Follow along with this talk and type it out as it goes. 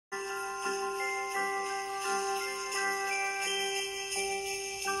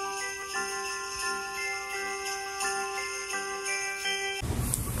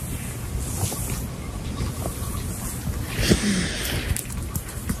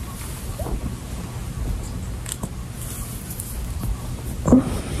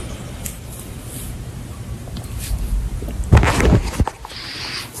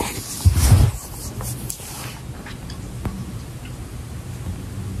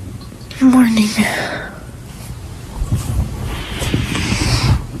Morning.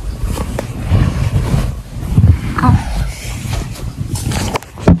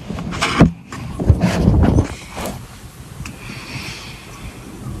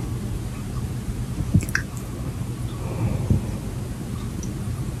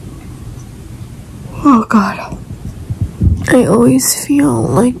 Oh God. I always feel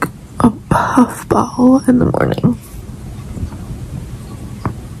like a puffball in the morning.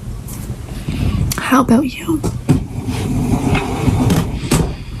 How about you?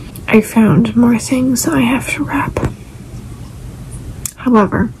 I found more things I have to wrap.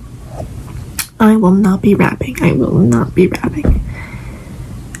 However, I will not be wrapping. I will not be wrapping.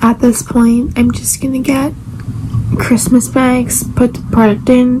 At this point, I'm just gonna get Christmas bags, put the product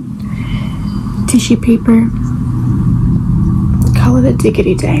in, tissue paper, call it a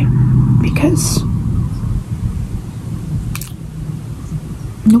diggity day, because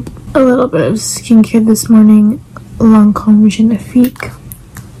nope. A little bit of skincare this morning, Lancome Genifique.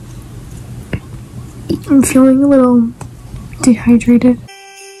 I'm feeling a little dehydrated.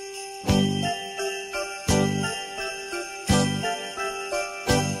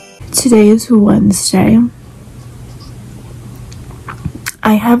 Today is Wednesday.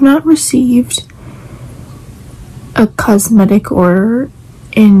 I have not received a cosmetic order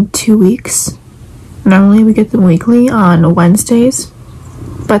in 2 weeks. Normally we get them weekly on Wednesdays,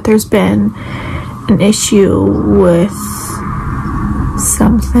 but there's been an issue with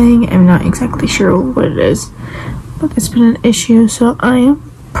something. I'm not exactly sure what it is, but there's been an issue, so I am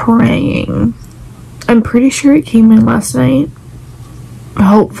praying. I'm pretty sure it came in last night,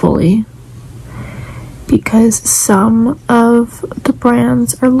 hopefully, because some of the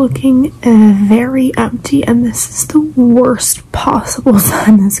brands are looking very empty, and this is the worst possible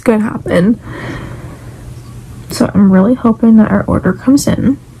time this could happen. So I'm really hoping that our order comes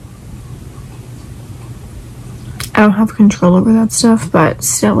in. I don't have control over that stuff, but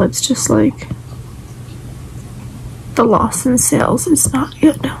still, it's just like the loss in sales is not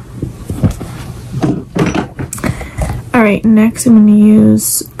good. Alright, next I'm going to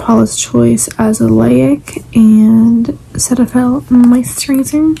use Paula's Choice Azelaic and Cetaphil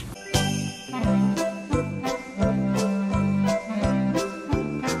Moisturizer.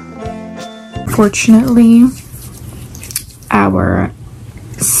 Fortunately, our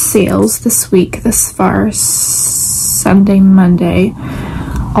sales this week, this far, Sunday, Monday,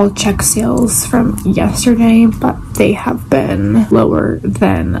 I'll check sales from yesterday, but they have been lower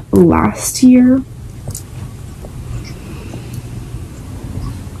than last year.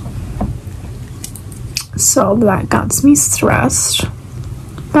 So that got me stressed.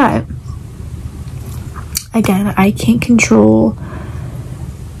 But again, I can't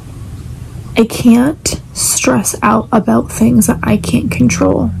stress out about things that I can't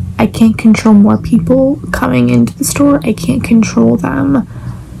control. I can't control more people coming into the store. I can't control them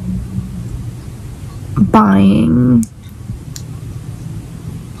buying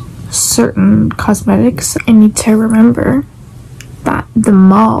certain cosmetics. I need to remember that the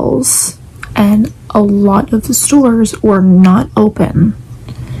malls and a lot of the stores were not open.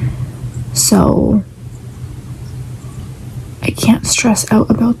 So I can't stress out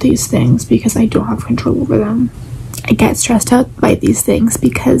about these things because I don't have control over them. I get stressed out by these things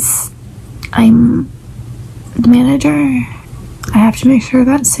because I'm the manager. I have to make sure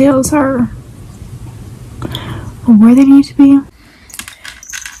that sales are where they need to be.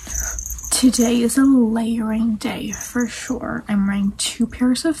 Today is a layering day for sure. I'm wearing 2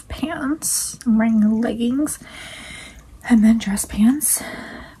 pairs of pants. I'm wearing leggings and then dress pants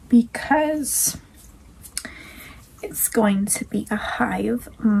because it's going to be a high of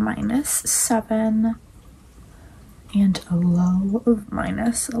 -7 and a low of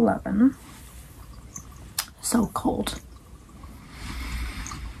 -11. So cold.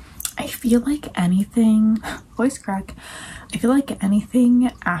 I feel like anything, voice crack, I feel like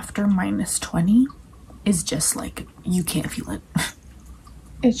anything after -20 is just like, you can't feel it.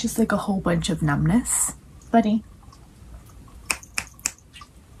 It's just like a whole bunch of numbness. Buddy,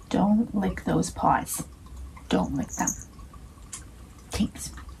 don't lick those paws. Don't lick them.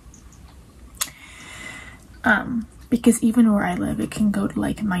 Thanks. Because even where I live, it can go to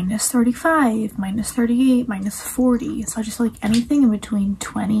like -35, -38, -40. So I just like anything in between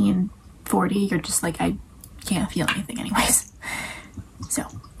 20 and 40, you're just like, I can't feel anything anyways. So,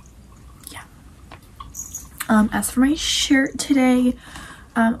 yeah. As for my shirt today,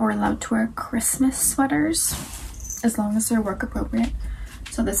 we're allowed to wear Christmas sweaters as long as they're work appropriate.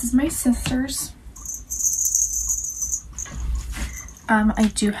 So this is my sister's.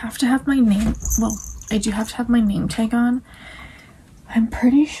 I do have to have my name, well, I do have to have my name tag on. I'm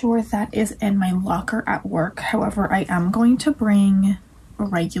pretty sure that is in my locker at work. However, I am going to bring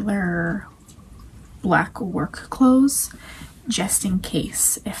regular black work clothes just in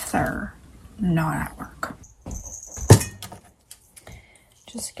case if they're not at work.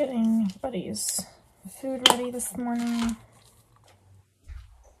 Just getting Buddy's food ready this morning.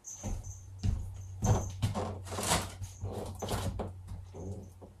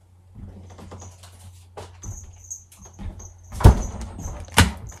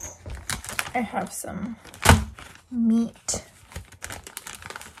 I have some meat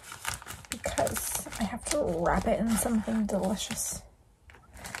because I have to wrap it in something delicious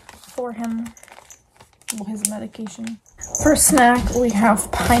for him, well, his medication. For snack, we have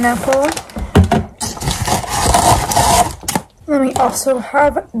pineapple. Then we also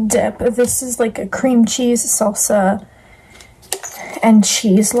have dip. This is like a cream cheese, salsa, and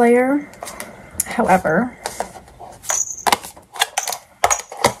cheese layer. However,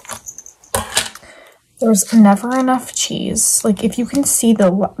 there's never enough cheese. Like, if you can see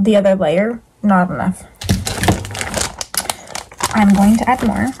the other layer, not enough. I'm going to add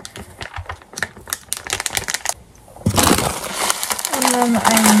more. And then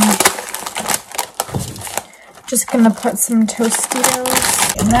I'm just gonna put some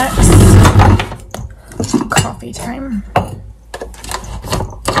Tostitos. Next, coffee time.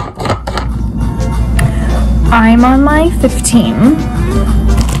 I'm on my 15.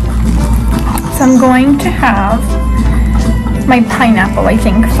 So I'm going to have my pineapple, I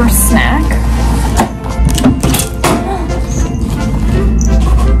think, for snack.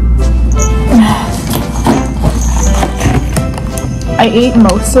 I ate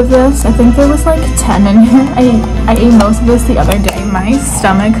most of this. I think there was like 10 in here. I ate most of this the other day. My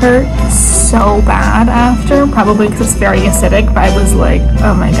stomach hurt so bad after, probably because it's very acidic, but I was like,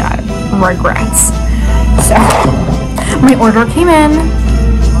 oh my god, regrets. So, my order came in.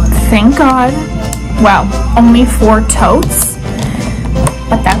 Thank God. Well, only 4 totes,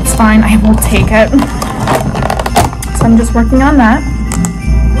 but that's fine. I will take it. So I'm just working on that.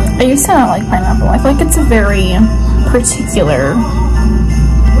 I used to not like pineapple. I feel like it's a very particular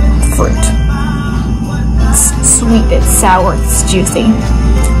fruit. It's sweet, it's sour, it's juicy.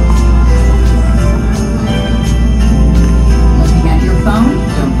 Looking at your phone,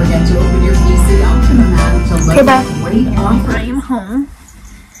 don't forget to open your PC on command to look Okay, at wait on. I am home.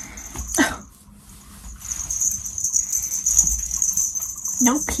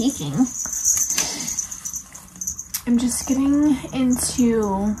 No peeking. I'm just getting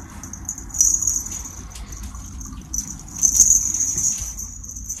into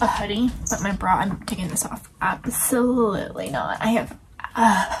a hoodie, but my bra, I'm taking this off. Absolutely not. I have,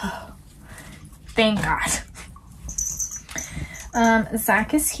 thank God.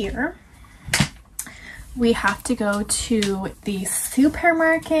 Zach is here. We have to go to the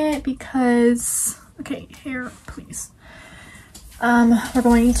supermarket because, okay, here, please. We're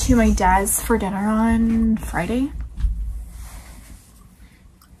going to my dad's for dinner on Friday.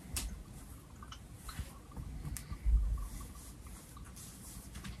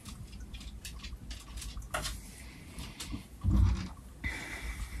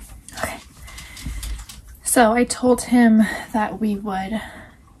 Okay. So I told him that we would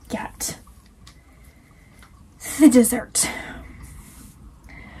get the dessert.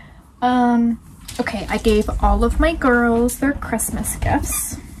 Okay, I gave all of my girls their Christmas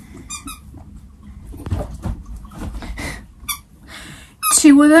gifts.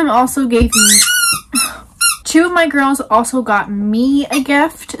 2 of them also gave me, 2 of my girls also got me a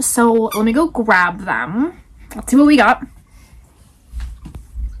gift, so let me go grab them. Let's see what we got.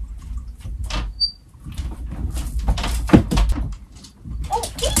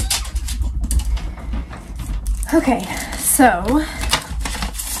 Okay, so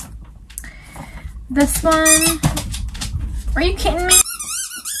this one, are you kidding me?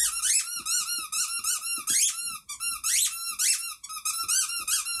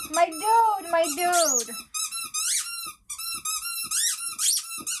 My dude.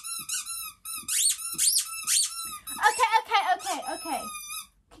 Okay.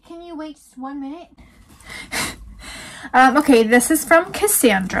 Can you wait just 1 minute? Okay, this is from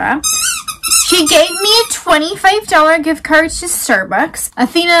Cassandra. She gave me a $25 gift card to Starbucks.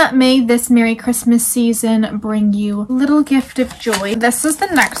 Athena, may this Merry Christmas season bring you a little gift of joy. This is the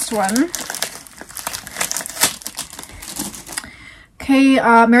next one. Okay,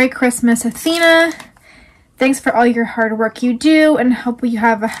 Merry Christmas, Athena. Thanks for all your hard work you do and hope you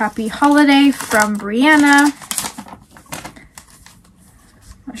have a happy holiday from Brianna.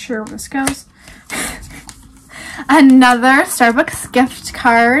 Not sure where this goes. Another Starbucks gift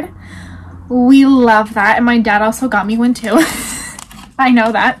card. We love that, and my dad also got me one too. I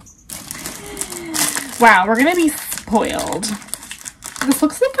know that. Wow, we're gonna be spoiled. This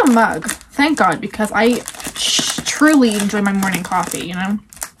looks like a mug. Thank God, because I truly enjoy my morning coffee, you know?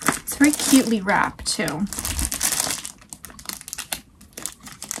 It's very cutely wrapped, too.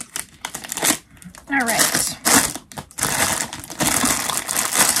 All right.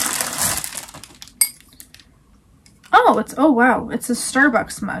 Oh, oh wow, it's a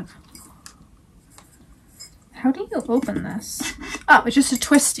Starbucks mug. How do you open this? Oh, it's just a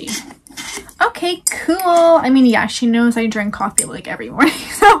twisty. Okay, cool. I mean, yeah, she knows I drink coffee like every morning,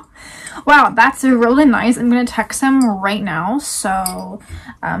 so wow, that's really nice. I'm gonna text him right now, so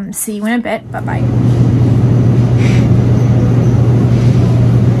see you in a bit. Bye-bye.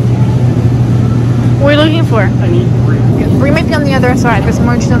 What are you looking for? I need Brie. Brie might be on the other side. There's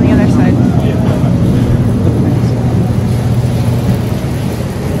more cheese on the other side.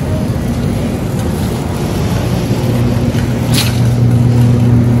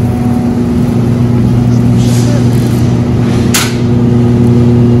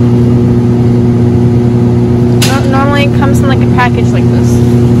 Normally it comes in like a package like this.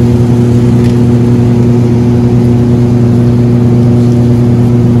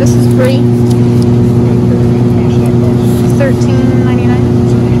 This is Brie.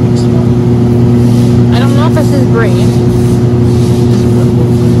 $13.99. I don't know if this is Brie.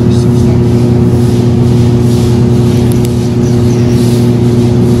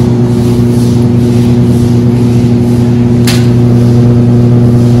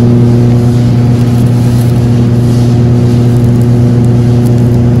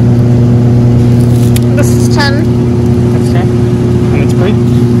 This is 10. That's 10. And it's Brie?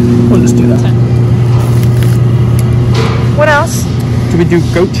 We'll just do that. 10. What else? Do we do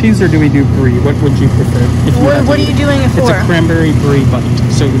goat cheese or do we do Brie? What would you prefer? If you had What to are you do doing it It's for? a cranberry Brie bite.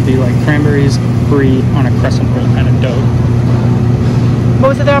 So it would be like cranberries, Brie on a crescent roll kind of dough. What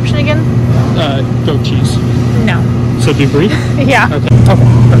was the other option again? Goat cheese. No. So do Brie? Yeah. Okay. Okay.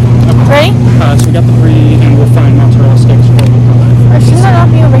 Perfect. Okay. Ready? So we got the Brie and we'll find mozzarella sticks for the Shouldn't that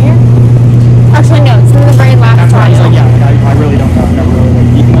not be over here? Actually, no. It's in the very last I was aisle. like, yeah, I really don't know. I've never really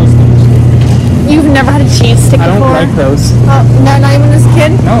like, eaten those things. You've never had a cheese stick I don't before? like those. Oh, no, not even this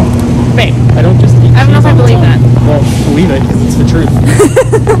kid? No. Babe. I don't just eat I don't know cheese if I all the believe time. that. Well, believe it because it's the truth.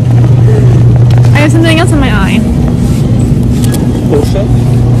 I have something else in my eye. Bullshit.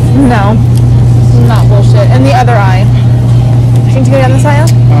 No. Not bullshit. In the other eye. I need to go down this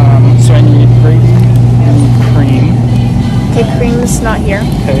aisle? So I need gravy and cream. Okay, cream's not here.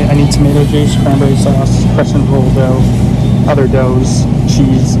 Okay, I need tomato juice, cranberry sauce, crescent roll dough, other doughs,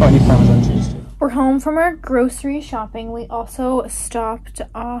 cheese. Oh, I need Parmesan cheese too. We're home from our grocery shopping. We also stopped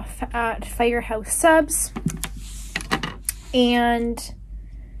off at Firehouse Subs and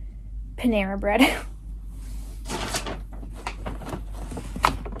Panera Bread.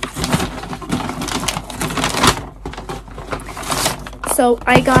 So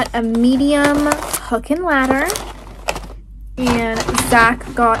I got a medium hook and ladder, and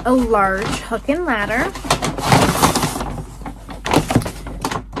Zach got a large hook and ladder.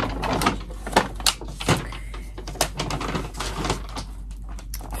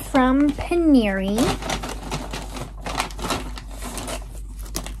 From Paneri.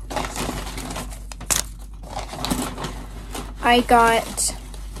 I got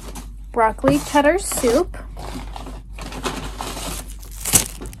broccoli cheddar soup.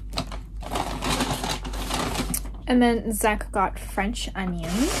 And then Zach got French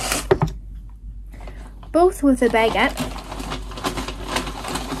onions, both with a baguette.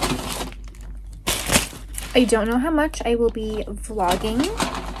 I don't know how much I will be vlogging.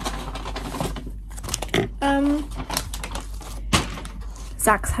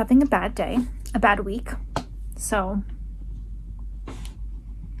 Zach's having a bad day, a bad week, so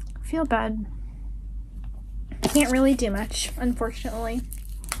I feel bad. Can't really do much, unfortunately.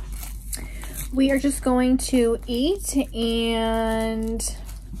 We are just going to eat and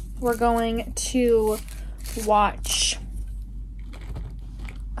we're going to watch.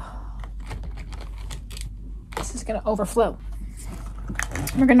 This is gonna overflow.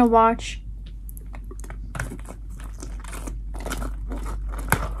 We're gonna watch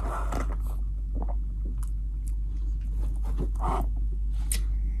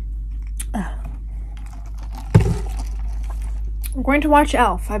we're going to watch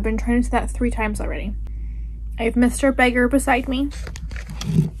Elf. I've been trying to say that 3 times already. I have Mr. Beggar beside me.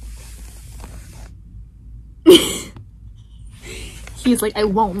 He's like, I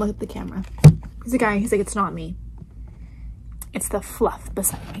won't look at the camera. He's a guy, he's like, it's not me. It's the fluff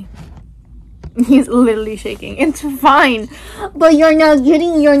beside me. He's literally shaking. It's fine. But you're not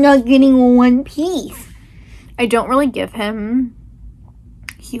getting one piece. I don't really give him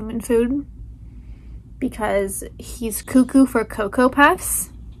human food because he's cuckoo for Cocoa Puffs.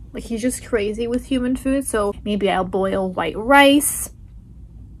 Like, he's just crazy with human food. So maybe I'll boil white rice,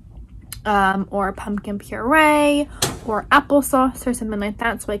 or pumpkin puree, or applesauce or something like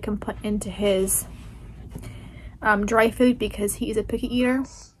that, so I can put into his dry food because he's a picky eater.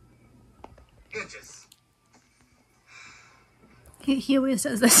 He always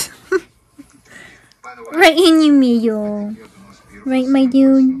does this. Right in your middle. Right, my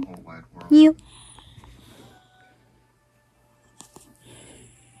dude. You.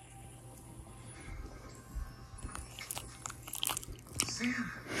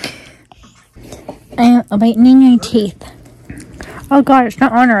 I'm whitening your teeth. Oh god, it's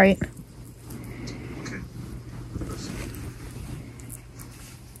not on right.